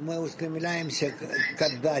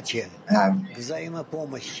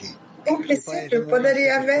 Em princípio,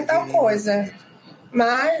 poderia haver tal coisa,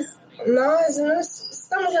 mas nós não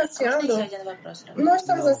estamos ansiando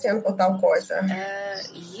por tal coisa.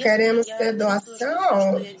 Queremos ter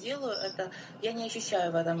doação.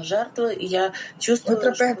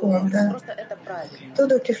 Outra pergunta.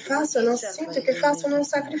 Tudo o que faço, eu não sinto que faço num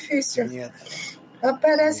sacrifício.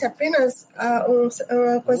 Parece apenas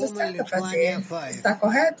uma coisa certa a fazer. Está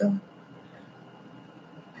correto?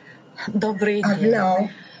 Добрый день. Não.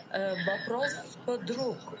 Вопрос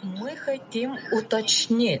подруг. Мы хотим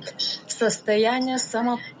уточнить состояние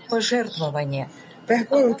самопожертвования.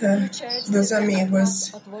 Pergunta dos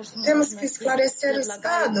amigos. Temos que esclarecer o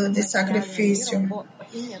estado de sacrifício.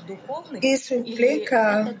 Isso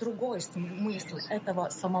implica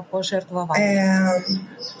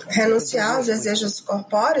renunciar aos desejos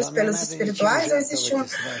corpóreos pelos espirituais ou existe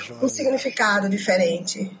um significado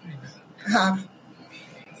diferente?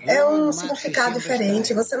 É um significado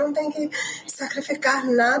diferente. Você não tem que sacrificar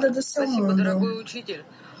nada do seu mundo.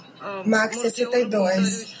 Max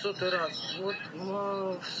 62.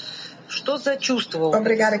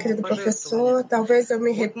 Obrigada, querido professor. Talvez eu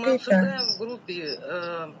me repita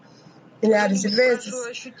milhares de vezes.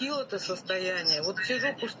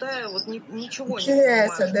 O que é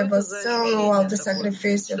essa devoção ou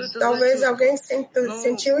autossacrifício? Talvez alguém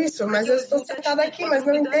sentiu isso, mas eu estou sentada aqui, mas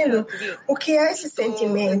não entendo. O que é esse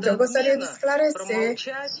sentimento? Eu gostaria de esclarecer.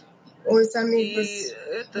 Os amigos,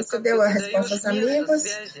 você deu a resposta aos amigos?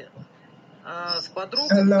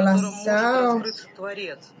 Anulação.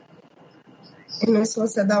 E nisso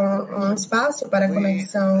você dá um espaço para a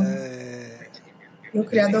conexão. E o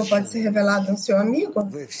Criador pode ser revelado no seu amigo?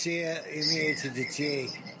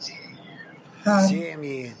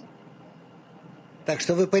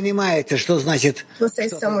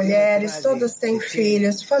 Vocês são mulheres, todos têm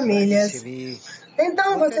filhos, famílias.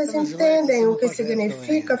 Então vocês entendem o que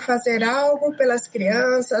significa fazer algo pelas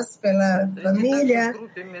crianças, pela família.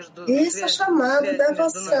 Isso é chamado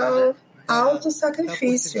devoção,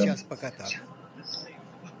 autossacrifício.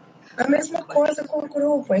 A mesma coisa com o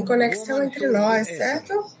grupo, em conexão entre nós,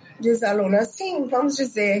 certo? Diz a aluna, sim, vamos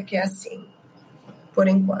dizer que é assim, por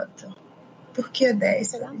enquanto. Por que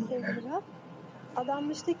 10?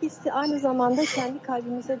 Adanmışlık hissi aynı zamanda kendi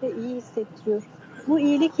kalbimize de iyi hissettiriyor. Bu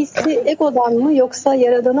iyilik hissi egodan mı yoksa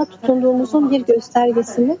Yaradan'a tutunduğumuzun bir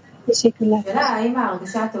göstergesi mi? Teşekkürler.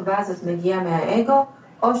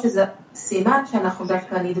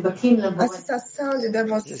 A sensação de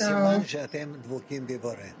devoção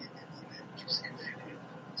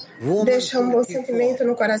deixa bom sentimento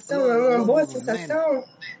no coração, é uma boa sensação.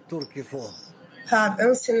 É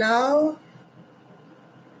um sinal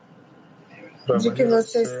de que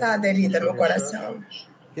você está aderida no coração.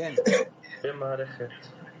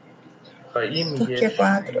 Por que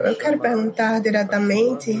 4? Eu quero perguntar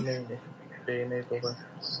diretamente.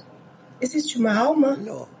 Existe uma alma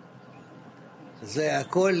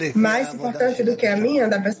mais importante do que a minha,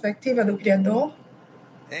 da perspectiva do Criador?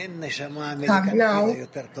 Não.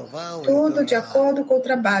 Tudo de acordo com o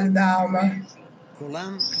trabalho da alma.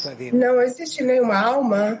 Não existe nenhuma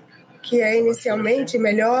alma que é inicialmente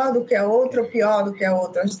melhor do que a outra ou pior do que a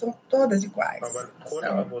outra. Estão todas iguais.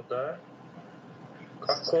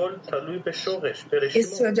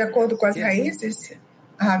 Isso é de acordo com as raízes?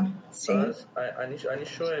 Sim.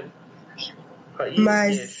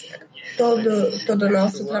 Mas todo o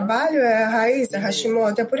nosso trabalho é a raiz, a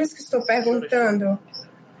Hashimot. É por isso que estou perguntando.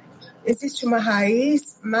 Existe uma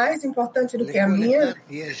raiz mais importante do que a minha?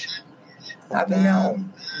 Não.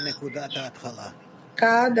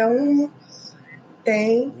 Cada um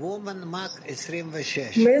tem o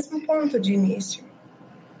mesmo ponto de início.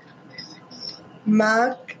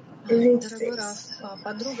 Mark 26.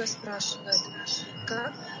 Подруга спрашивает,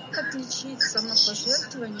 как отличить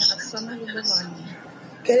самопожертвование от самолюбования?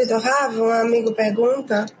 Querido Rav, um amigo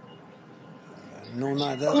pergunta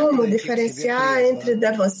como diferenciar entre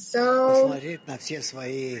devoção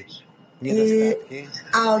e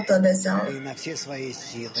autoadesão.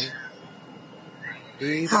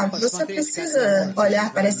 Você precisa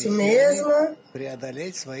olhar para si mesma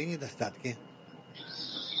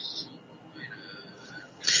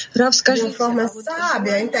de uma forma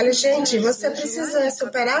sábia, inteligente. Você precisa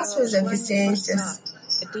superar suas deficiências.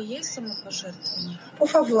 Por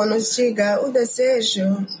favor, nos diga o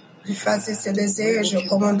desejo de fazer seu desejo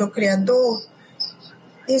como do Criador.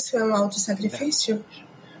 Isso é um autossacrifício?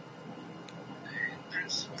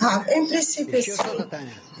 Em princípio, sim.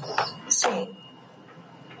 Sim.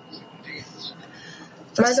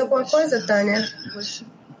 Mais alguma coisa, Tânia?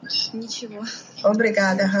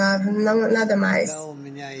 Obrigada, Rav. Nada mais.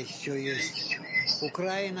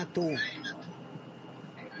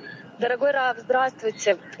 Дорогой Рав,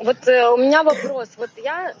 здравствуйте. Вот у меня вопрос. Вот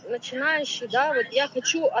я начинающий, да, вот я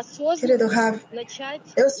хочу осознанно начать.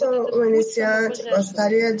 Eu sou um iniciante,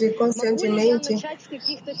 gostaria de conscientemente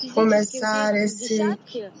começar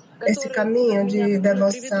esse caminho de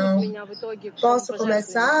devoção. Posso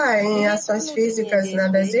começar em ações físicas na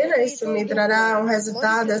dezena? Isso me trará um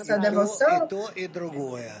resultado dessa devoção?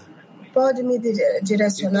 Pode me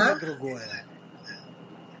direcionar?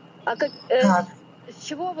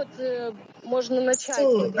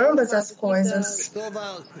 Sim, ambas as coisas.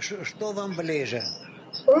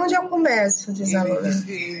 Onde eu começo, diz a aluna?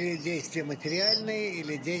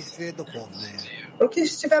 O que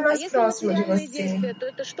estiver mais próximo de você.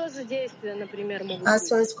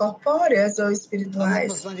 Ações corpóreas ou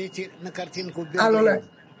espirituais? Aluna,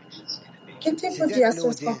 que tipo de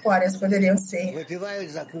ações corpóreas poderiam ser?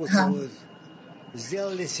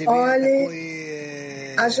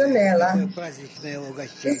 Olhe a janela.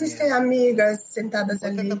 Existem amigas sentadas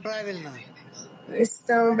ali.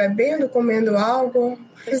 Estão bebendo, comendo algo.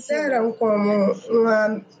 Fizeram como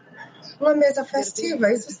uma mesa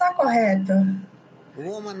festiva. Isso está correto.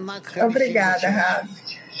 Obrigada, Rav.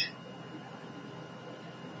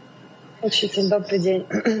 Учитель, добрый день.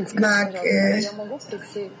 Скажите, я могу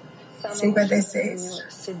прийти 56.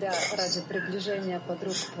 себя ради приближения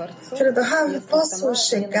подруг к Творцу? Querido Rav, posso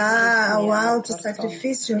chegar ao alto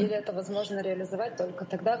sacrifício? Или это возможно реализовать только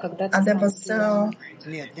тогда, когда A devoção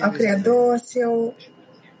ao Criador, se eu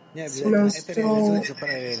não estou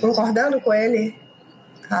concordando com ele?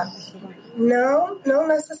 Não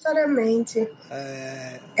necessariamente.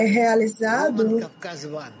 É realizado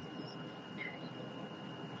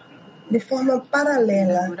de forma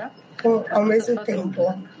paralela, ao mesmo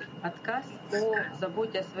tempo. Отказ по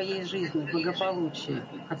заботе о своей жизни, благополучии,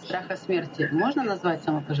 от страха смерти можно назвать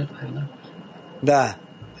самопожертвованием? Да.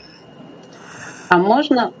 А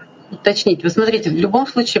можно уточнить? Вы смотрите, в любом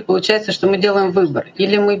случае получается, что мы делаем выбор.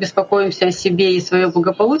 Или мы беспокоимся о себе и свое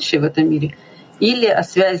благополучие в этом мире, или о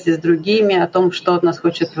связи с другими, о том, что от нас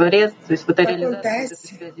хочет Творец. То есть вот о реализации этой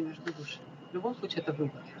связи между душами. В любом случае это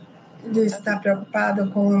выбор. De estar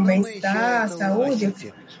preocupado com o bem-estar, a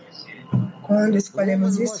saúde. Quando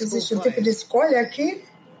escolhemos isso, existe um tipo de escolha aqui?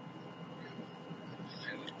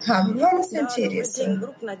 Vamos sentir isso.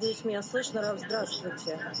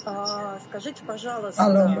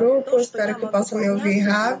 Alô, grupo, espero que possam me ouvir,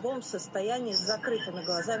 Rav.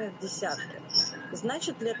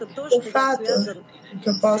 O fato que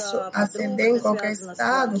eu posso ascender em qualquer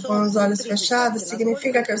estado com os olhos fechados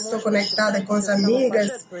significa que eu estou conectada com as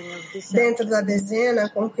amigas dentro da dezena,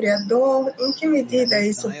 com o Criador. Em que medida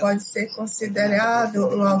isso pode ser considerado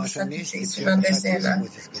um auto-sacrifício na dezena?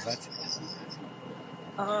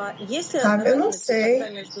 Eu não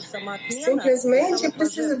sei. Simplesmente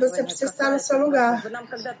você precisa estar no seu lugar.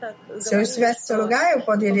 Se eu estivesse no seu lugar, eu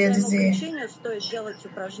poderia dizer.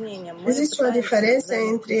 Existe uma diferença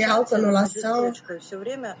entre autoanulação.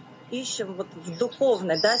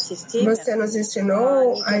 Você nos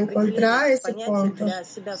ensinou a encontrar esse ponto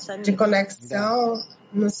de conexão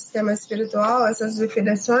no sistema espiritual, essas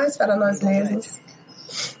definições para nós mesmos.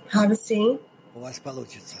 Rav, sim.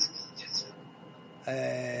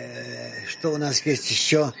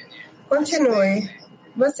 Continue.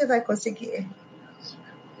 Você vai conseguir.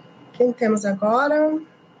 Quem temos agora?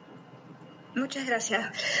 Muchas gracias,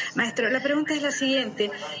 maestro. La pregunta es la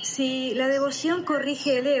siguiente: si la devoción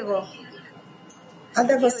corrige el ego. A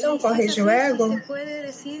devoção corrige o ego?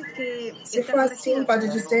 Se for assim, pode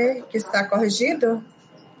dizer que está corrigido?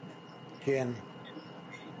 Ken.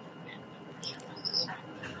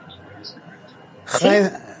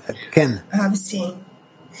 Sim.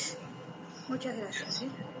 Muchas gracias.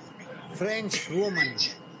 French woman.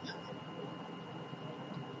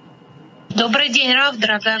 Добрый день, Рав,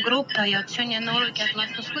 дорогая группа. Я сегодня на уроке от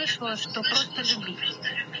вас услышала, что просто любить.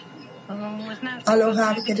 Alô,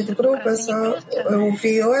 Rav, querido grupo, eu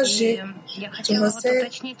ouvi hoje de você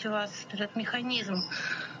que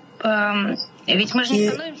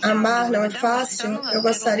amar não é fácil. Eu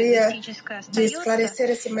gostaria de esclarecer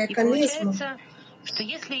esse mecanismo.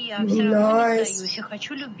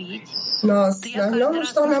 Nós não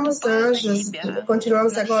nos tornamos anjos,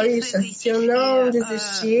 continuamos egoístas. Se eu não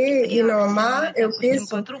desistir e não amar, eu piso.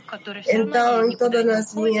 Então, em todas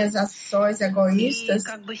as minhas ações egoístas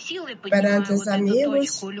perante os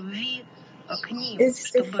amigos,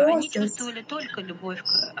 existem forças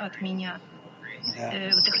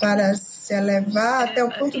para se elevar até o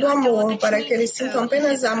ponto do amor, para que eles sintam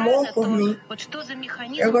apenas amor por mim.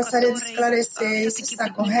 Eu gostaria de esclarecer, isso está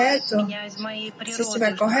correto? Se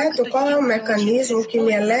estiver correto, qual é o mecanismo que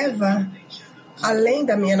me eleva além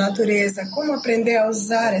da minha natureza? Como aprender a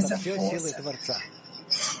usar essa força?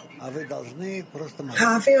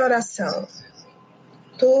 Rav, em oração.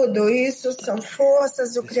 Tudo isso são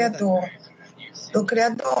forças do Criador.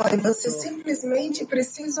 E você simplesmente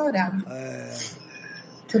precisa orar.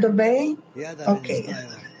 Tudo bem? Ok.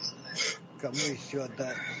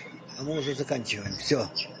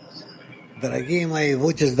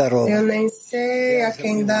 Eu nem sei a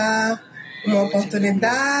quem dá uma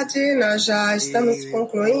oportunidade. Nós já estamos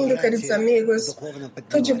concluindo, queridos amigos.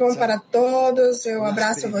 Tudo de bom para todos. Eu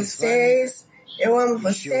abraço vocês Eu amo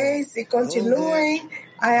vocês e continuem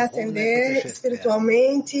a ascender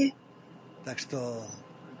espiritualmente.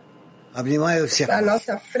 À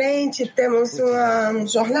nossa frente temos uma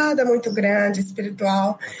jornada muito grande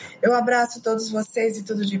espiritual. Eu abraço todos vocês e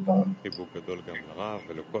tudo de bom.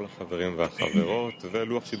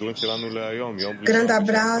 Grande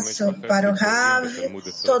abraço para o Rav,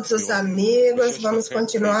 todos os amigos. Vamos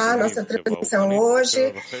continuar nossa transmissão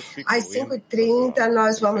hoje. Às 5h30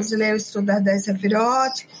 nós vamos ler o estudo das 10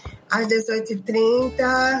 Sefirot. Às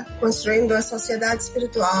 18h30, construindo a sociedade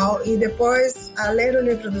espiritual. E depois, a ler o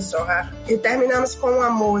livro do Zohar. E terminamos com uma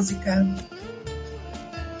música.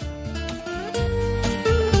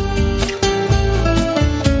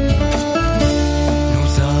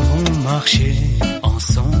 Nous avons marché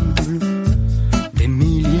ensemble des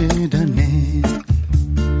milliers d'années.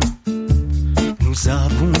 Nous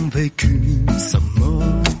avons vécu sans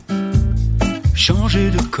mort, changé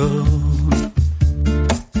de corps.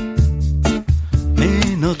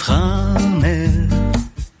 Mais notre âme, elle,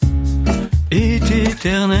 est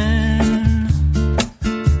éternelle.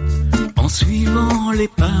 En suivant les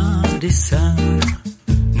pas des sages,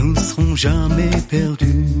 nous ne serons jamais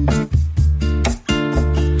perdus.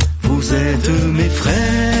 Vous êtes mes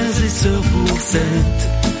frères et sœurs pour cette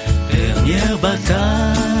dernière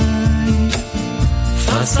bataille.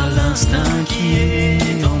 Face à l'instinct qui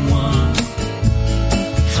est en moi,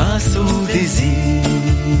 face au désir.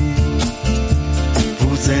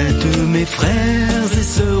 Vous êtes mes frères et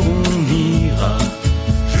sœurs, on ira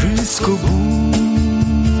jusqu'au bout.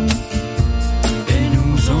 Et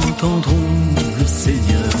nous entendrons le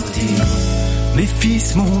Seigneur dire, mes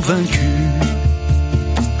fils m'ont vaincu.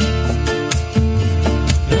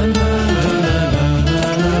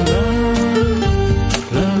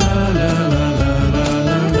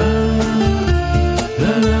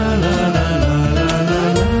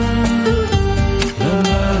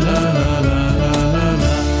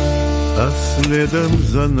 Следом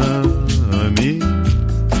за нами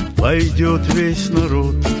пойдет весь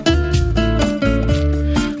народ.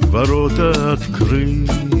 Ворота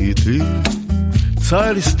открыты,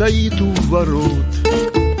 царь стоит у ворот.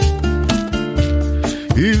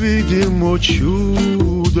 И видим, о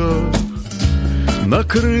чудо,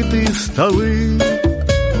 накрыты столы.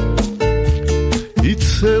 И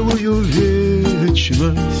целую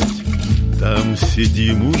вечность там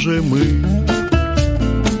сидим уже мы.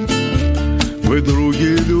 Мы,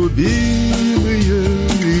 други любимые,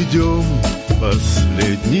 идем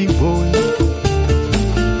последний бой.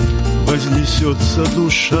 Вознесется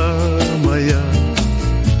душа моя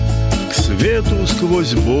к свету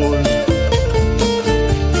сквозь боль.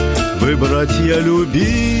 Вы, братья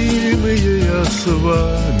любимые, я с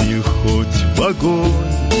вами хоть в огонь.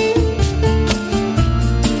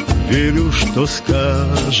 Верю, что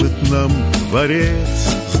скажет нам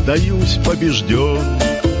Творец, сдаюсь побежден.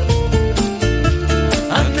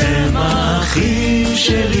 האחים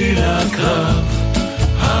שלי לקרב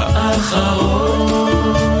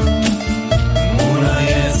האחרון, מול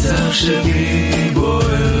היצר שלי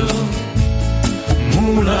בוער,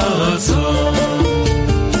 מול הרצון.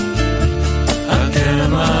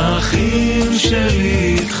 אתם האחים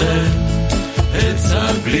שלי איתכם, עצה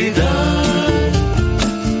בלי די,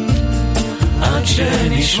 עד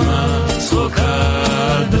שנשמע צחוק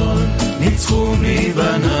האדון, ניצחו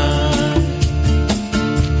מבניי.